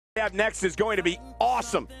Up next is going to be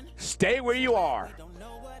awesome. Stay where you are.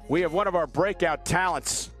 We have one of our breakout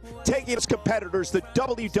talents taking its competitors the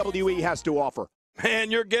WWE has to offer.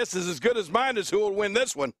 Man, your guess is as good as mine as who will win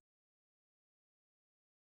this one.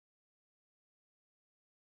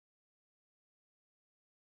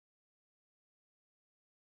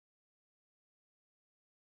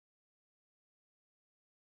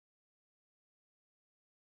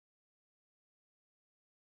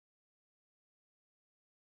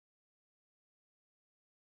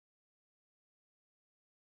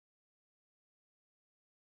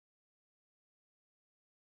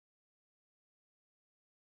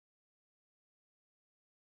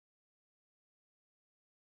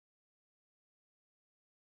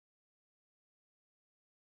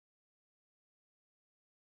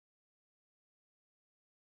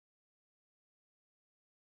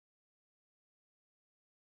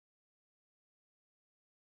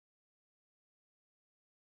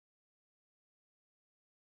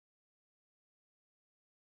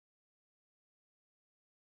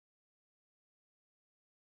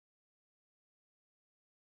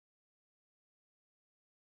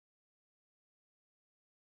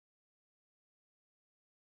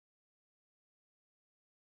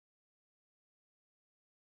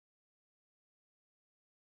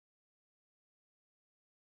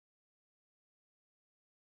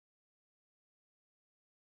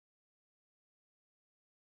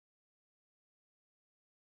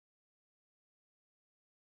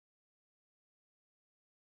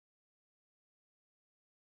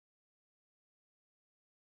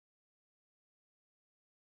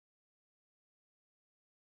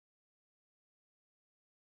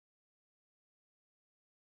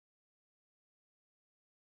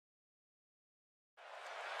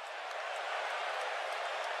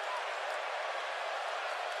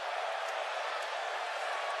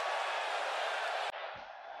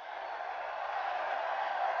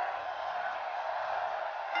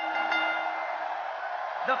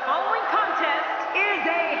 The following contest is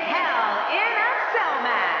a Hell in a Cell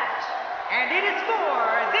match, and it is for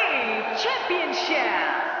the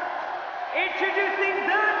championship. Introducing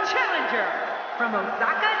the challenger from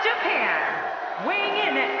Osaka, Japan, weighing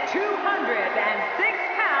in at 206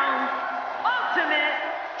 pounds,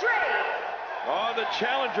 UltimoDoragon. Oh, the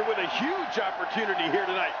challenger with a huge opportunity here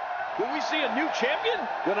tonight. When we see a new champion,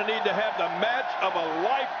 gonna need to have the match of a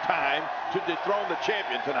lifetime to dethrone the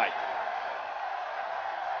champion tonight.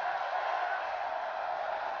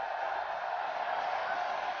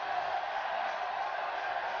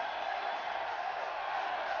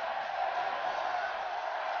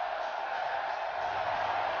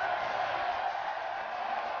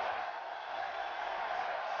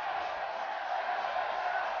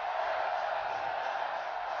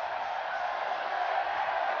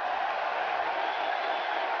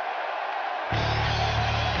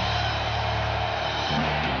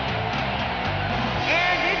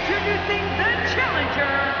 Introducing the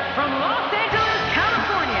challenger from Los Angeles,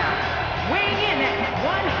 California, weighing in at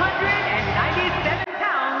 197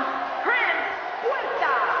 pounds, Prince.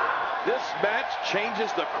 This match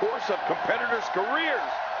changes the course of competitors'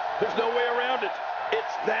 careers. There's no way around it.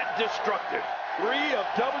 It's that destructive. Three of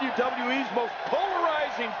WWE's most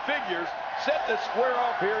polarizing figures set to square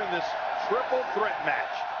off here in this triple threat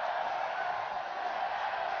match.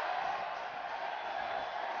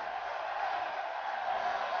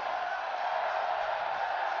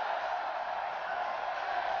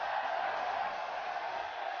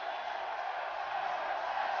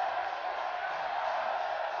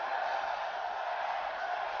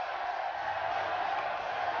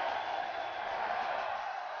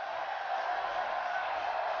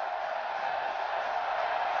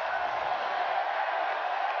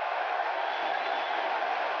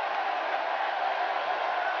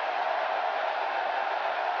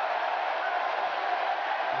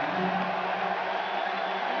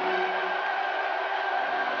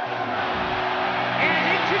 And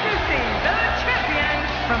introducing the champion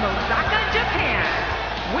from Osaka, Japan,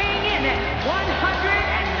 weighing in at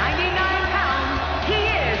 199 pounds, he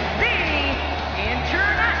is the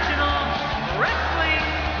International Wrestling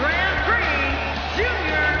Grand Prix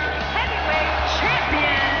Junior Heavyweight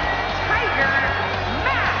Champion,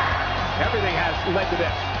 TigerMask. Everything has led to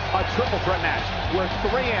this. A triple threat match where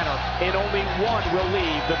three enter and only one will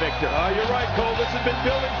leave the victor. You're right, Cole. This has been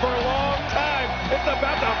building for a long time. It's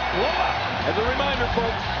about to blow up. As a reminder,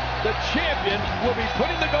 folks, the champion will be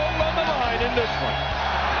putting the gold on the line in this one.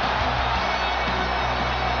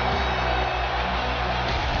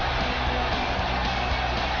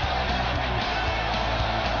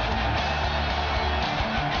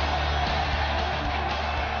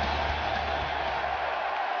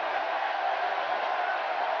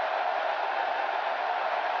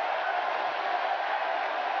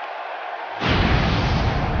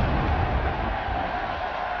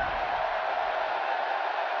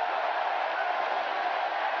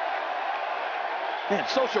 Man,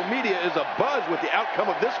 social media is abuzz with the outcome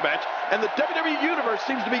of this match, and the WWE Universe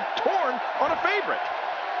seems to be torn on a favorite.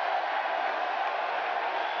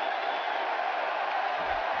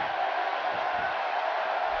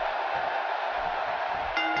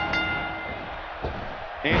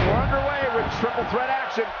 And we're underway with triple threat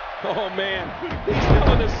action. Oh, man. These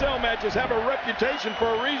Hell in a Cell matches have a reputation for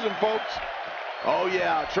a reason, folks. Oh,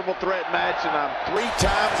 yeah, triple threat match, and I'm 3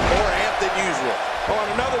 times more amped than usual. Oh,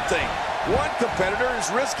 and another thing. One competitor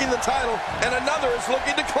is risking the title, and another is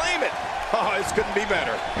looking to claim it. Oh, this couldn't be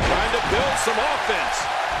better. Trying to build some offense.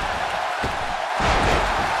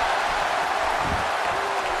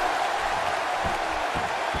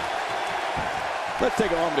 Let's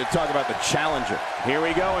take a moment to talk about the challenger. Here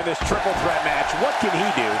we go in this triple threat match. What can he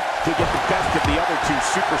do to get the best of the other 2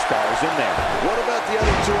 superstars in there? What about the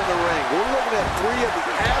other 2 in the ring? We're looking at 3 of the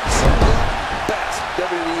absolute best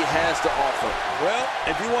WWE has to offer. Well,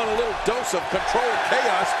 if you want a little dose of controlled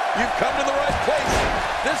chaos, you've come to the right place.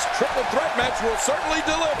 This triple threat match will certainly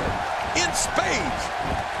deliver in spades.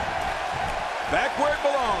 Back where it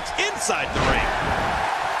belongs, inside the ring.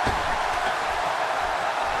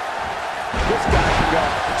 This guy can go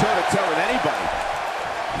toe-to-toe with anybody.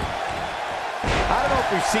 I don't know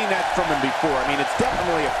if we've seen that from him before. I mean, it's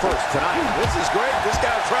definitely a first tonight. This is great. This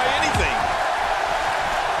guy will try anything.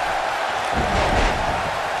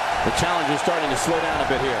 The challenger's starting to slow down a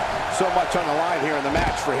bit here. So much on the line here in the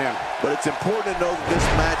match for him. But it's important to know that this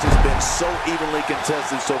match has been so evenly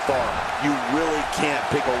contested so far. You really can't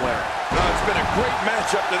pick a winner. No, it's been a great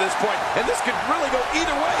match up to this point, and this could really go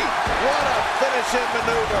either way. What a finishing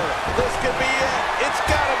maneuver. This could be it. It's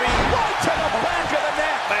got to be right to the back of the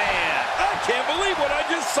net. Man, I can't believe what I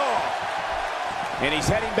just saw. And he's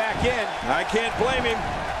heading back in. I can't blame him.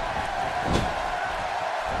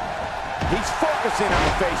 He's focusing on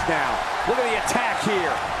the face now. Look at the attack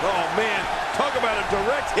here. Oh, man, talk about a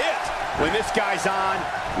direct hit. When this guy's on,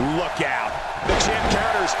 look out. The champ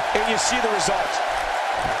counters, and you see the results.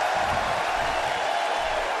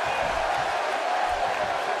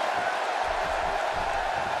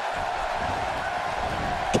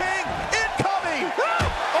 King incoming!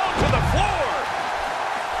 Onto the floor.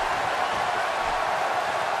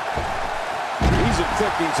 He's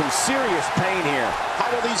inflicting some serious pain here. How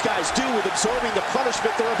will these guys do with absorbing the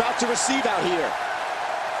punishment they're about to receive out here?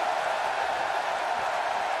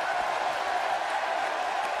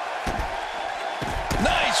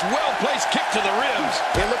 Nice, well-placed kick to the ribs.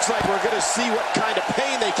 It looks like we're going to see what kind of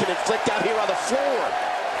pain they can inflict out here on the floor.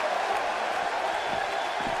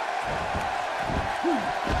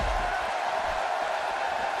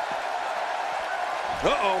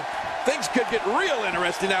 Uh-oh. Things could get real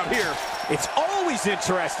interesting out here. It's always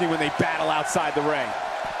interesting when they battle outside the ring.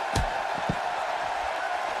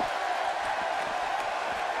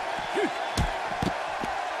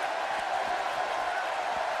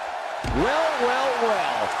 Well.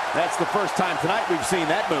 That's the first time tonight we've seen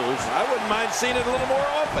that move. I wouldn't mind seeing it a little more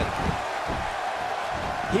often.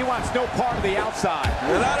 He wants no part of the outside.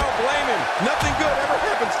 And I don't blame him. Nothing good ever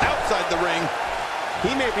happens outside the ring.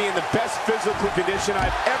 He may be in the best physical condition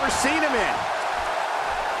I've ever seen him in.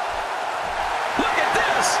 Look at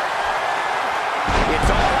this! It's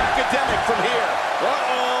all academic from here.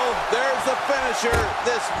 Uh-oh, there's the finisher.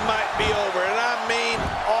 This might be over, and I mean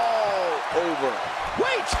all over.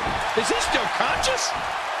 Wait, is he still conscious?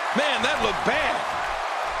 Man, that looked bad.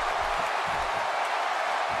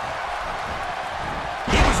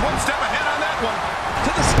 He was one step ahead on that one.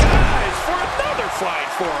 To the skies for another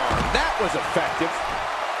flying forearm. That was effective.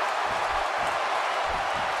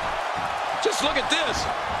 Just look at this.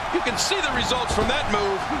 You can see the results from that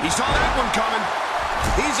move. He saw that one coming.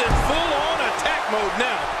 He's in full-on attack mode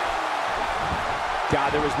now.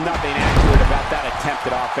 God, there was nothing accurate about that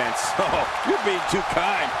attempted offense. Oh, you're being too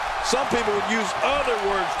kind. Some people would use other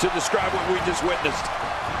words to describe what we just witnessed.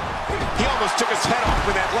 He almost took his head off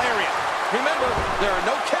with that lariat. Remember, there are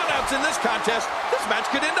no countouts in this contest. This match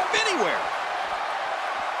could end up anywhere.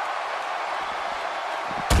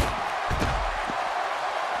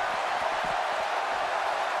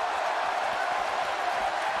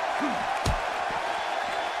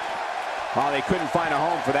 Oh, they couldn't find a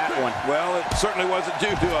home for that one. Well, it certainly wasn't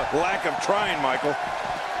due to a lack of trying, Michael.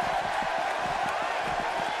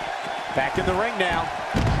 Back in the ring now.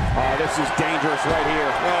 Oh, this is dangerous right here.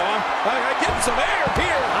 Oh, I'm getting some air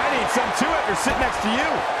here. I need some too after sitting next to you.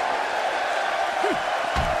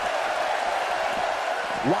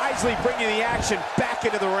 Wisely bringing the action back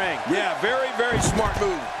into the ring. Yeah, very, very smart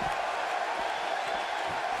move.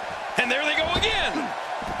 And there they go again.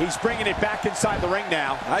 He's bringing it back inside the ring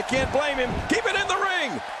now. I can't blame him. Keep it in the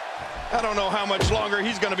ring. I don't know how much longer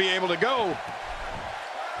he's going to be able to go.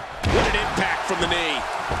 an impact from the knee.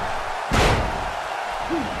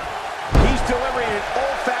 He's delivering an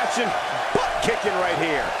old-fashioned butt kicking right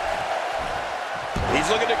here.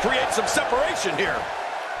 He's looking to create some separation here.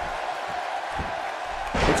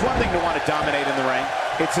 It's one thing to want to dominate in the ring.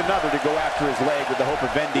 It's another to go after his leg with the hope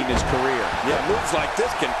of ending his career. Yeah, moves like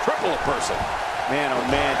this can cripple a person. Man, oh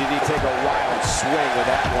man, did he take a wild swing with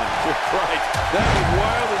that one. Right, that was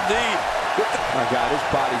wild indeed. My God, his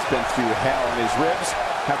body's been through hell, and his ribs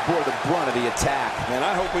have bore the brunt of the attack. Man,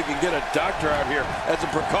 I hope we can get a doctor out here as a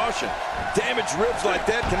precaution. Damaged ribs like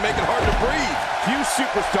that can make it hard to breathe. Few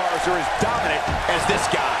superstars are as dominant as this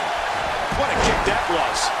guy. What a kick that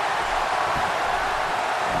was.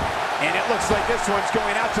 And it looks like this one's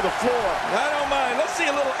going out to the floor. I don't mind. Let's see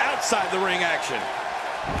a little outside the ring action.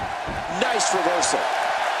 Nice reversal.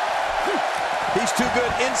 He's too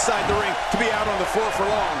good inside the ring to be out on the floor for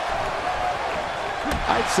long.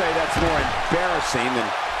 I'd say that's more embarrassing than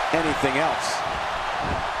anything else.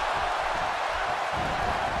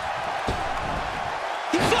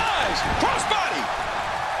 He flies! Crossbody!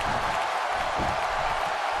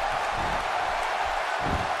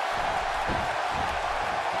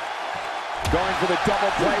 Going for the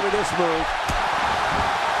double play with this move.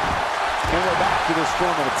 And we're back to this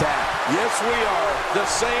form of attack. Yes, we are. The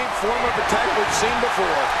same form of attack we've seen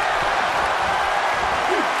before.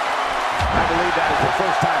 I believe that is the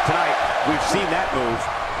first time tonight we've seen that move.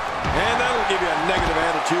 And that'll give you a negative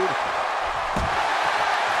attitude.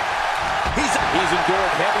 He's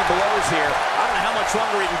endured heavy blows here. I don't know how much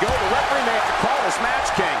longer he can go. The referee may have to call this match,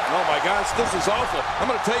 King. Oh, my gosh, this is awful. I'm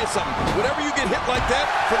going to tell you something. Whenever you get hit like that,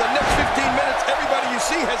 for the next 15 minutes, everybody you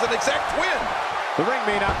see has an exact twin. The ring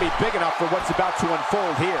may not be big enough for what's about to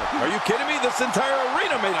unfold here. Are you kidding me? This entire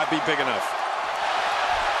arena may not be big enough.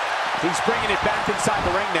 He's bringing it back inside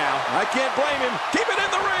the ring now. I can't blame him. Keep it in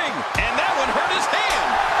the ring. And that one hurt his hand.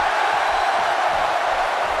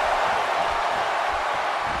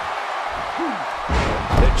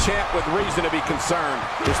 The champ with reason to be concerned.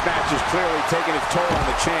 This match is clearly taking its toll on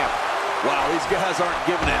the champ. Wow, these guys aren't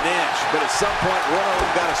giving an inch, but at some point, one of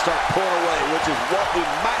them got to start pulling away, which is what we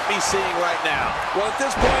might be seeing right now. Well, at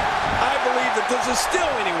this point, I believe that this is still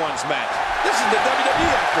anyone's match. This is the WWE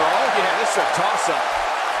after all. Yeah, this is a toss-up.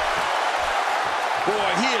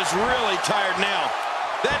 Boy, he is really tired now.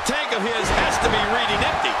 That tank of his has to be reading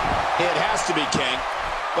empty. It has to be, King,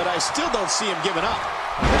 but I still don't see him giving up.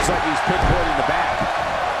 Looks like he's pinpointing the back.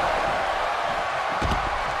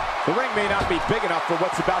 The ring may not be big enough for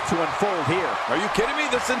what's about to unfold here. Are you kidding me?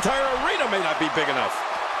 This entire arena may not be big enough.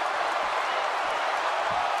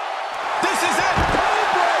 This is it!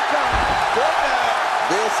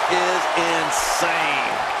 This is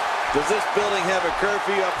insane. Does this building have a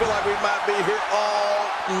curfew? I feel like we might be here all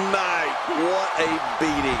night. What a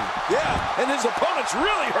beating. Yeah, and his opponent's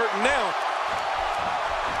really hurting now.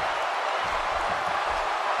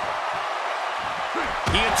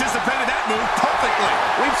 He anticipated that move perfectly.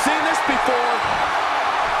 We've seen this before.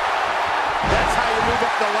 That's how you move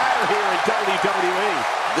up the ladder here in WWE.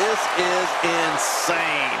 This is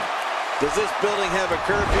insane. Does this building have a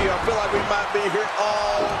curfew? I feel like we might be here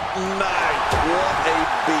all night. What a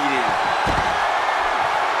beating.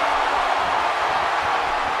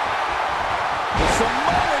 The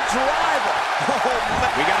Samoan driver. Oh,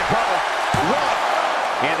 man. We got a cover. Run.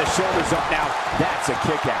 And the shoulder's up now. That's a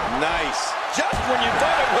kick out. Nice. Just when you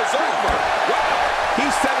thought it was over. Wow.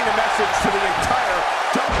 He's sending a message to the entire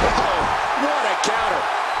WWE. What a counter.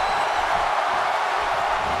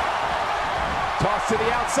 Toss to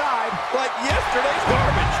the outside. Like yesterday's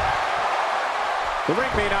garbage. The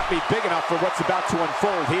ring may not be big enough for what's about to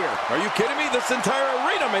unfold here. Are you kidding me? This entire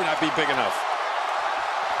arena may not be big enough.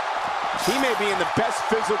 He may be in the best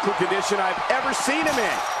physical condition I've ever seen him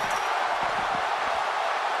in.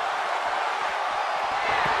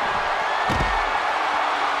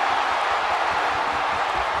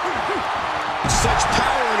 Such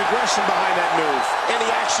power and aggression behind that move. Any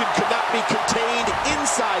action could not be contained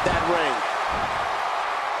inside that ring.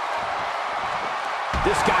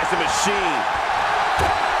 This guy's a machine.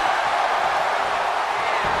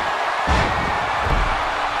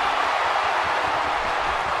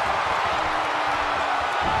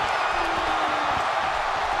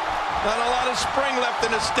 Not a lot of spring left in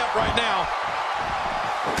his step right now.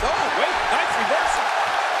 Oh, wait, nice reversal.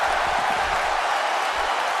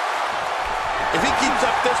 If he keeps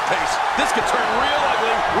up this pace, this could turn real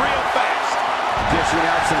ugly real fast. Dishing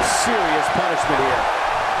out some serious punishment here.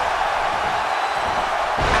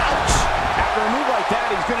 Ouch! After a move like that,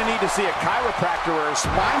 he's going to need to see a chiropractor or a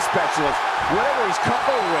spine specialist, whatever he's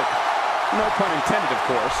comfortable with. No pun intended, of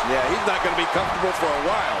course. Yeah, he's not going to be comfortable for a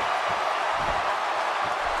while.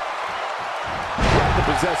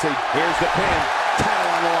 possessing. Here's the pin.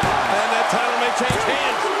 Title on the line. And that title may change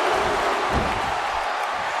hands.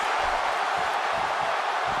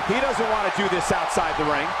 He doesn't want to do this outside the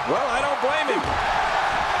ring. Well, I don't blame him.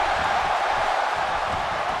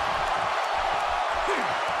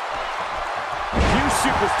 Few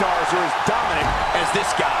superstars are as dominant as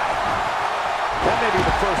this guy. That may be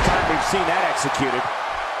the first time we've seen that executed.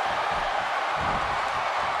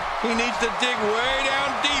 He needs to dig way down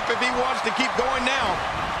deep if he wants to keep going now.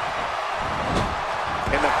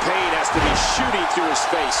 And the pain has to be shooting through his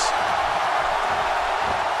face.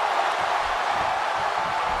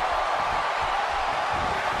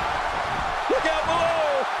 Look out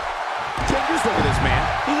below! King, just look at this man.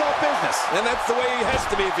 He's all business. And that's the way he has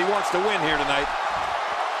to be if he wants to win here tonight.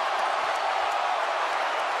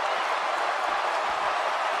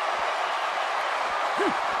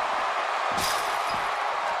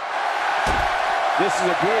 This is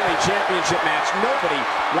a grueling championship match. Nobody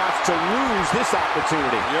wants to lose this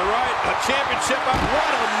opportunity. You're right. A championship. What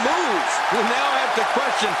a move. We now have to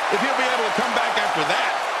question if he'll be able to come back after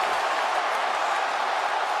that.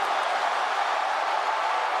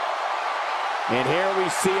 And here we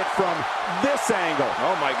see it from this angle.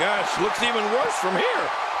 Oh, my gosh. Looks even worse from here.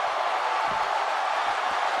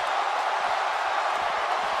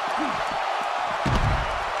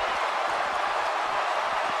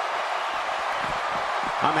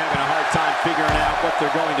 I'm having a hard time figuring out what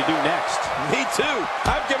they're going to do next. Me too.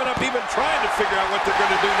 I've given up even trying to figure out what they're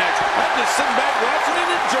going to do next. I'm just sitting back watching and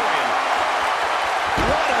enjoying.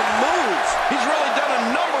 What a move. He's really done a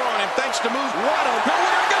number on him thanks to moves. What a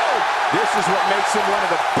nowhere to go. This is what makes him one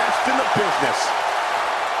of the best in the business.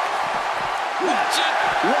 Watch it.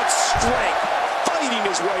 What strength, fighting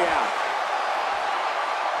his way out.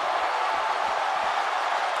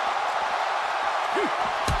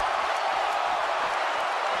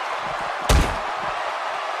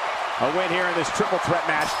 A win here in this triple threat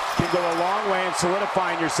match can go a long way in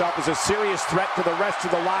solidifying yourself as a serious threat to the rest of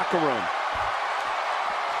the locker room.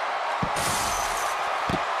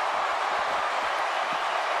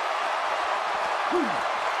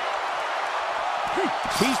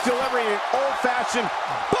 He's delivering an old-fashioned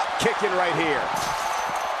butt kicking right here.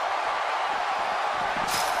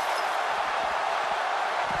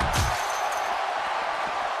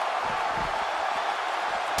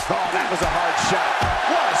 Oh, that was a hard shot.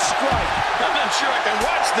 What a strike. I'm not sure I can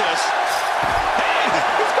watch this. Hey,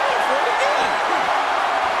 he's going for it again.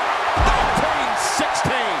 Pain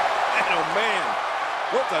 16. And oh, man,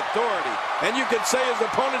 with authority. And you can say his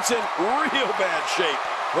opponent's in real bad shape.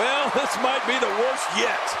 Well, this might be the worst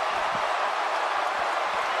yet.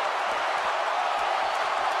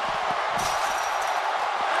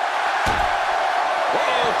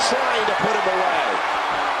 Oh, trying to put him away.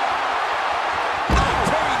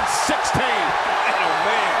 16. And oh,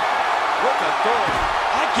 man, with authority.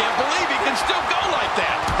 I can't believe he can still go like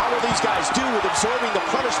that. How will these guys do with absorbing the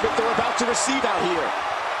punishment they're about to receive out here?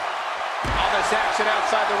 All this action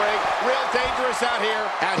outside the ring, real dangerous out here.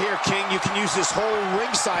 Out here, King, you can use this whole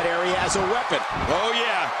ringside area as a weapon. Oh,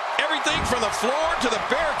 yeah. Everything from the floor to the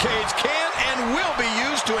barricades can and will be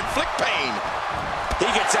used to inflict pain. He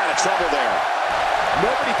gets out of trouble there.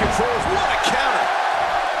 Nobody controls. What a counter.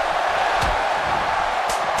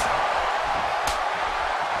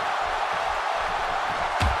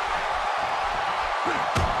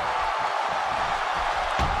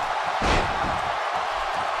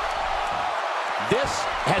 This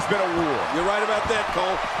has been a war. You're right about that,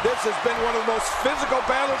 Cole. This has been one of the most physical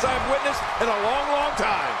battles I've witnessed in a long, long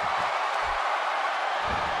time.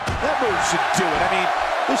 That move should do it. I mean,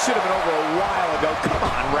 this should have been over a while ago. Come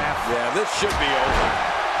on, ref. Yeah, this should be over.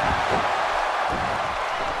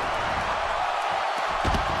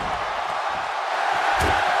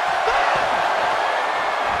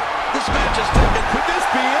 This match is taken. Could this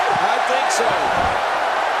be it? I think so.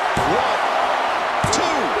 1,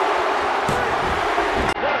 2.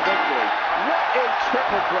 What a victory. What a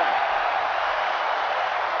triple threat.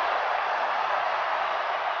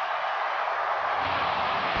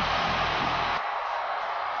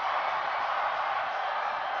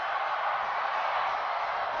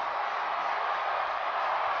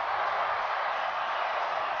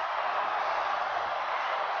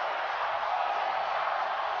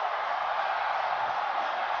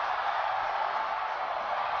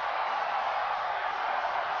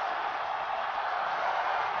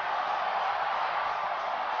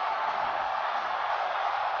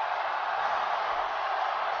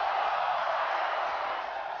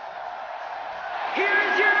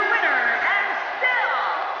 Here's your winner and still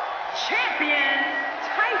champion,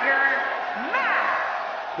 TigerMask.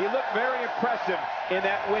 He looked very impressive in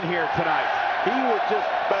that win here tonight. He was just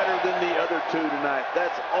better than the other two tonight.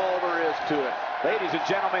 That's all there is to it. Ladies and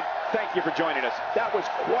gentlemen, thank you for joining us. That was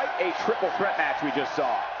quite a triple threat match we just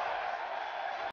saw.